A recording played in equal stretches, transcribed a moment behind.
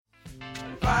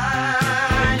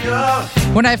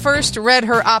When I first read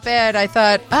her op-ed, I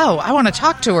thought, oh, I want to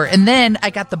talk to her. And then I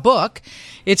got the book.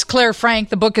 It's Claire Frank.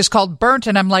 The book is called Burnt.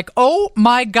 And I'm like, oh,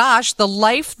 my gosh, the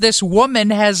life this woman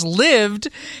has lived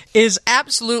is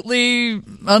absolutely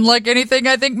unlike anything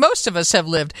I think most of us have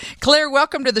lived. Claire,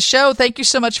 welcome to the show. Thank you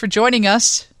so much for joining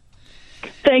us.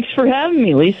 Thanks for having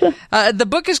me, Lisa. The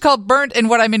book is called Burnt, and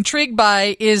what I'm intrigued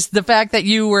by is the fact that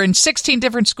you were in 16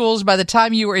 different schools by the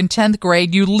time you were in 10th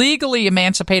grade. You legally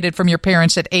emancipated from your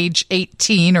parents at age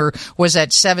 18, or was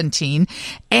that 17?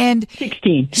 And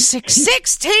 16.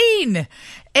 16!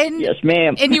 And, yes,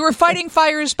 ma'am. And you were fighting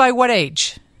fires by what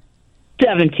age?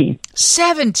 17.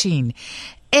 17.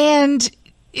 And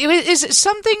is it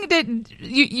something that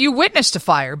you witnessed a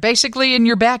fire, basically in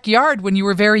your backyard when you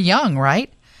were very young,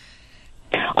 right?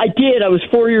 I did. I was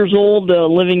 4 years old,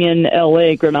 living in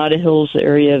L.A., Granada Hills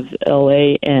area of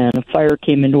L.A., and a fire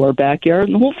came into our backyard,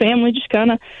 and the whole family just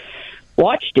kind of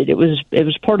watched it. It was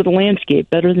part of the landscape,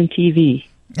 better than TV.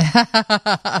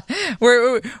 How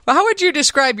would you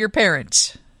describe your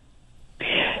parents?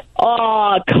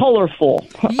 Colorful.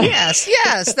 Yes,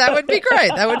 that would be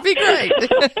great.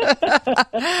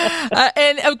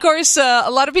 And of course,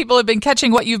 a lot of people have been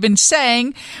catching what you've been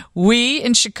saying. We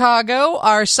in Chicago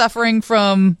are suffering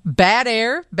from bad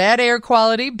air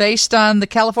quality based on the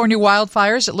California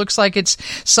wildfires. It looks like it's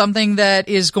something that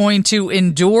is going to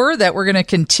endure, that we're going to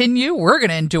continue. We're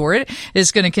going to endure it.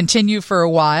 It's going to continue for a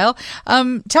while.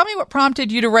 Tell me what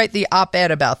prompted you to write the op-ed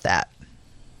about that.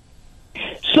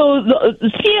 So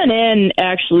the CNN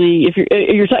actually,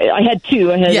 if I had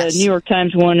two. I had yes. a New York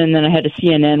Times one, and then I had a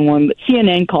CNN one. But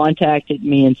CNN contacted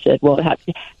me and said, "Well,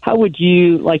 how would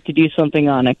you like to do something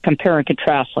on a compare and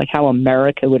contrast, like how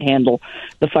America would handle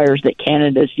the fires that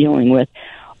Canada is dealing with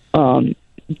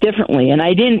differently?" And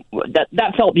I didn't.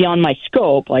 That felt beyond my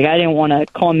scope. Like I didn't want to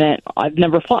comment. I've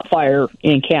never fought fire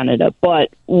in Canada, but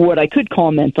what I could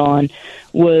comment on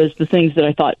was the things that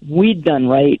I thought we'd done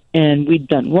right and we'd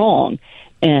done wrong,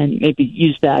 and maybe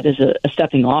use that as a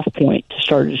stepping off point to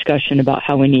start a discussion about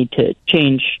how we need to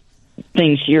change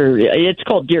things here. It's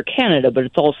called Dear Canada, but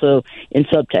it's also in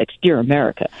subtext, Dear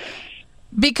America.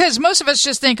 Because most of us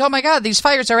just think, oh, my God, these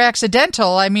fires are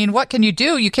accidental. I mean, what can you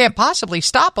do? You can't possibly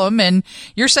stop them. And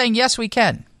you're saying, yes, we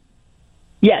can.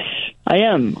 Yes, I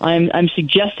am. I'm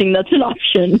suggesting that's an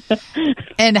option.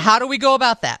 And how do we go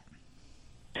about that?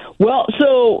 Well,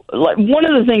 so one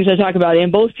of the things I talk about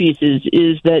in both pieces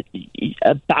is that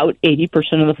about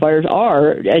 80% of the fires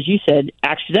are, as you said,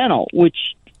 accidental,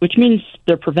 which means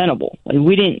they're preventable. Like,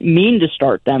 we didn't mean to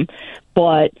start them,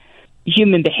 but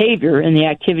human behavior and the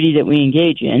activity that we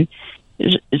engage in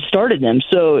started them.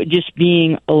 So just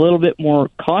being a little bit more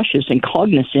cautious and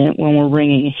cognizant when we're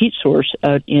bringing a heat source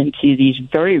out into these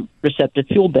very receptive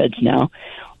fuel beds now,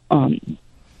 a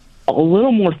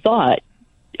little more thought.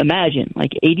 Imagine,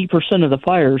 like 80% of the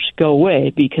fires go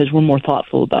away because we're more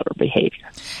thoughtful about our behavior.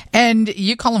 And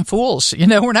you call them fools. You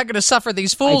know, we're not going to suffer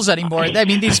these fools anymore. I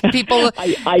mean, these people...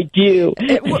 I do.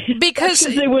 Because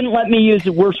they wouldn't let me use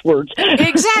the worst words.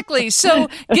 Exactly. So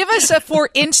give us, for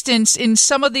instance, in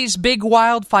some of these big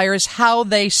wildfires, how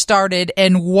they started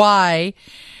and why...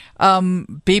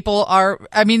 people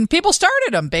started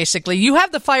them, basically. You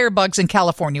have the firebugs in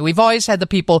California. We've always had the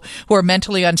people who are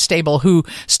mentally unstable who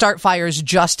start fires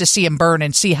just to see them burn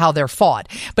and see how they're fought.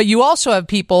 But you also have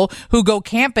people who go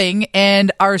camping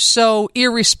and are so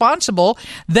irresponsible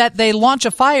that they launch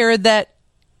a fire that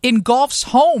engulfs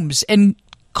homes and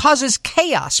causes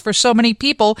chaos for so many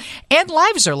people, and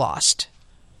lives are lost.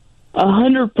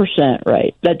 100%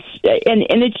 right.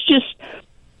 And it's just...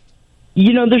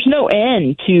 You know, there's no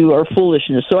end to our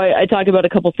foolishness. So I talk about a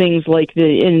couple things like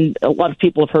a lot of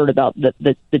people have heard about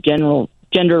the general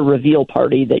gender reveal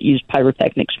party that used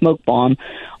pyrotechnic smoke bomb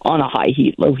on a high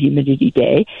heat, low humidity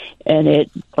day, and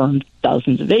it burned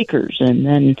thousands of acres. And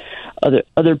then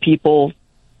other people,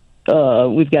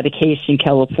 we've got a case in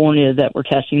California that we're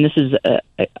testing. This is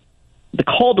the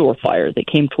Caldor fire that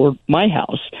came toward my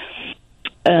house,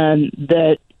 and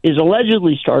that is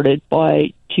allegedly started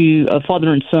by a father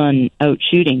and son out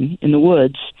shooting in the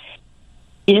woods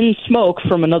in smoke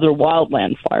from another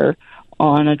wildland fire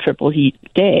on a triple heat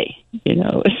day, you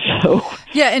know. So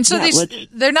yeah, and so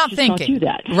they're not thinking, not do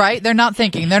that. Right? They're not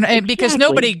thinking. Exactly. Because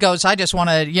nobody goes, I just want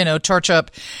to, torch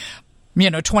up,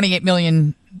 28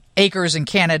 million acres in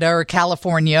Canada or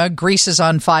California. Greece is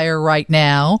on fire right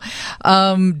now.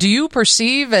 Do you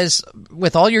perceive, as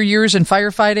with all your years in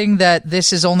firefighting, that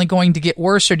this is only going to get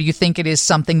worse, or do you think it is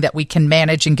something that we can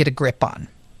manage and get a grip on?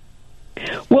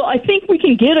 Well, I think we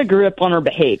can get a grip on our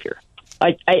behavior.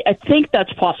 I think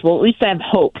that's possible. At least I have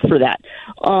hope for that.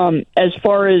 As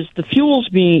far as the fuels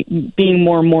being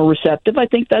more and more receptive, I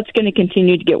think that's going to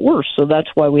continue to get worse. So that's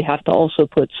why we have to also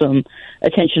put some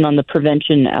attention on the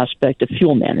prevention aspect of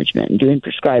fuel management and doing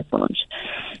prescribed burns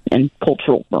and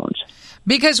cultural burns.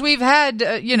 Because we've had,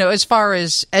 as far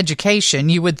as education,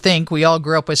 you would think we all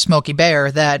grew up with Smokey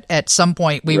Bear, that at some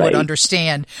point we would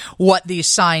understand what these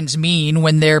signs mean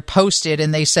when they're posted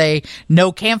and they say,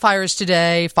 no campfires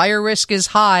today, fire risk is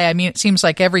high. I mean, it seems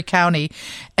like every county,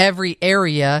 every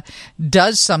area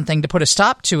does something to put a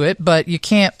stop to it, but you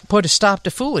can't put a stop to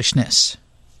foolishness.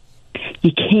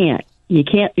 You can't. You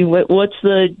can't. What's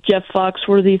the Jeff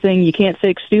Foxworthy thing? You can't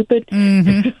fix stupid.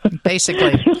 Mm-hmm.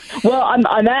 Basically. Well,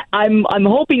 I'm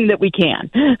hoping that we can.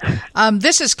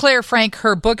 This is Claire Frank.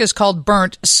 Her book is called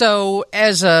Burnt. So,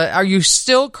 are you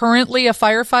still currently a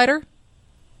firefighter?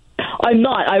 I'm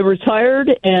not. I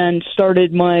retired and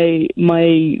started my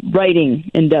writing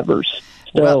endeavors.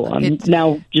 So I'm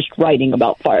now just writing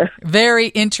about fire. Very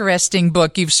interesting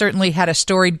book. You've certainly had a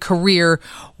storied career.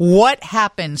 What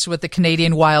happens with the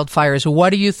Canadian wildfires?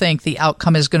 What do you think the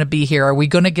outcome is going to be here? Are we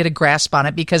going to get a grasp on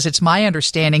it? Because it's my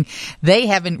understanding they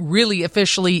haven't really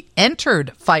officially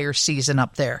entered fire season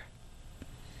up there.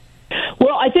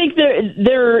 Well, I think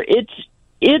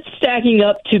it's stacking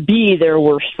up to be their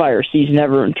worst fire season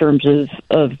ever in terms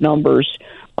of numbers.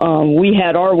 We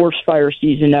had our worst fire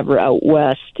season ever out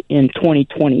west in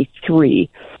 2023.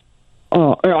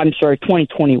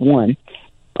 2021.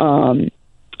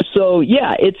 So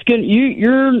yeah, it's good.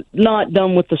 You're not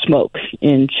done with the smoke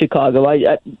in Chicago.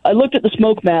 I looked at the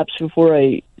smoke maps before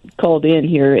I called in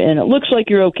here, and it looks like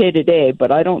you're okay today,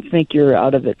 but I don't think you're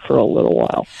out of it for a little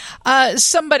while.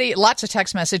 Lots of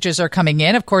text messages are coming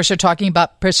in. Of course, they're talking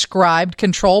about prescribed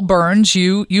control burns.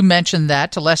 You mentioned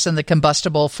that to lessen the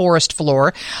combustible forest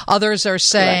floor. Others are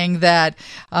saying that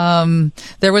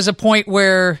there was a point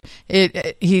where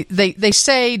they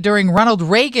say during Ronald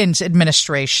Reagan's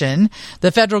administration,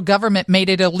 the federal government made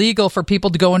it illegal for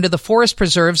people to go into the forest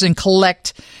preserves and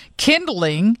collect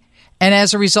kindling. And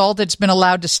as a result, it's been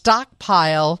allowed to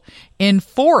stockpile in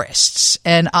forests.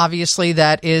 And obviously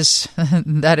that is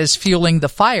fueling the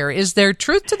fire. Is there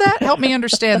truth to that? Help me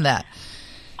understand that.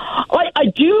 I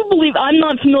do believe, I'm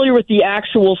not familiar with the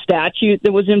actual statute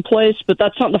that was in place, but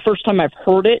that's not the first time I've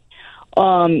heard it.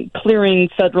 Clearing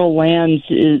federal lands,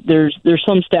 there's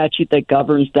some statute that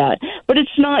governs that. But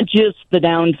it's not just the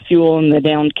downed fuel and the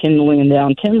downed kindling and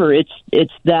downed timber.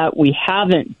 It's that we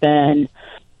haven't been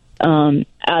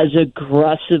as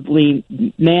aggressively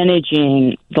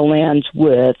managing the lands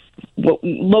with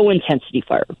low-intensity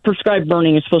fire. Prescribed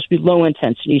burning is supposed to be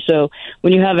low-intensity. So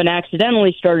when you have an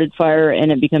accidentally started fire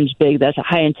and it becomes big, that's a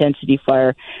high-intensity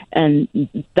fire, and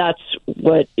that's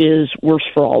what is worse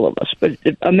for all of us. But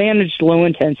a managed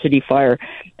low-intensity fire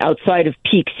outside of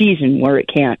peak season where it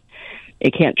can't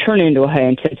turn into a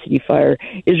high-intensity fire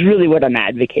is really what I'm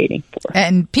advocating for.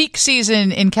 And peak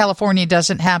season in California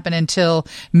doesn't happen until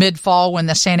mid-fall when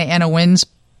the Santa Ana winds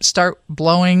start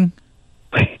blowing?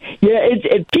 Yeah,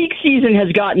 peak season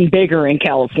has gotten bigger in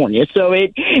California. So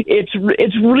it's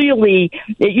really,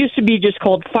 it used to be just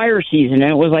called fire season,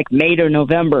 and it was like May to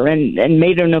November, and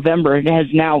May to November it has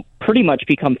now pretty much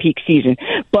become peak season.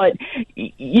 But,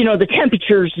 the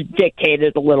temperatures dictate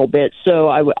it a little bit. So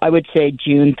I would say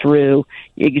June through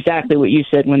exactly what you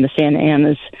said, when the Santa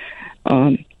Anas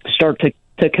start to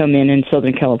come in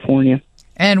Southern California.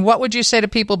 And what would you say to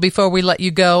people before we let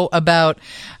you go about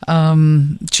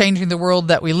changing the world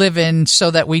that we live in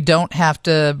so that we don't have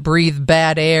to breathe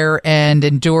bad air and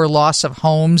endure loss of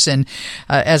homes, and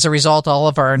as a result, all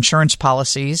of our insurance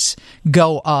policies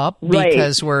go up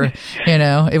because we're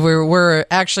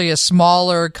actually a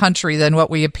smaller country than what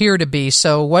we appear to be.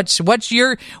 So what's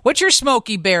your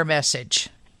Smokey Bear message?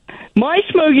 My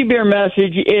Smokey Bear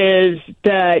message is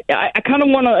that I kind of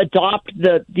want to adopt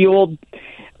the old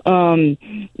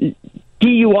DUI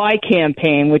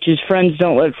campaign, which is friends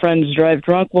don't let friends drive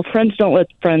drunk. Well, friends don't let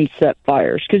friends set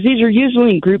fires, because these are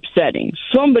usually in group settings.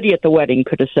 Somebody at the wedding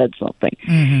could have said something.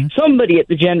 Mm-hmm. Somebody at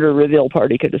the gender reveal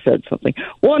party could have said something.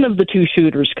 One of the two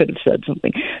shooters could have said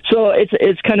something. So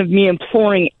it's kind of me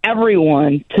imploring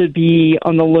everyone to be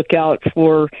on the lookout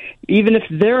for, even if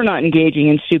they're not engaging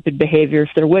in stupid behavior, if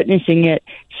they're witnessing it,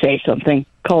 say something,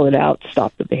 call it out,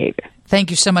 stop the behavior. Thank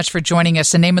you so much for joining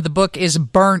us. The name of the book is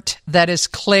Burnt. That is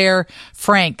Claire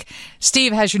Frank.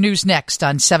 Steve has your news next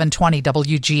on 720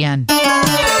 WGN.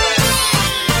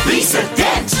 Lisa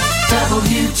Dent,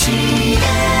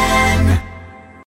 WGN.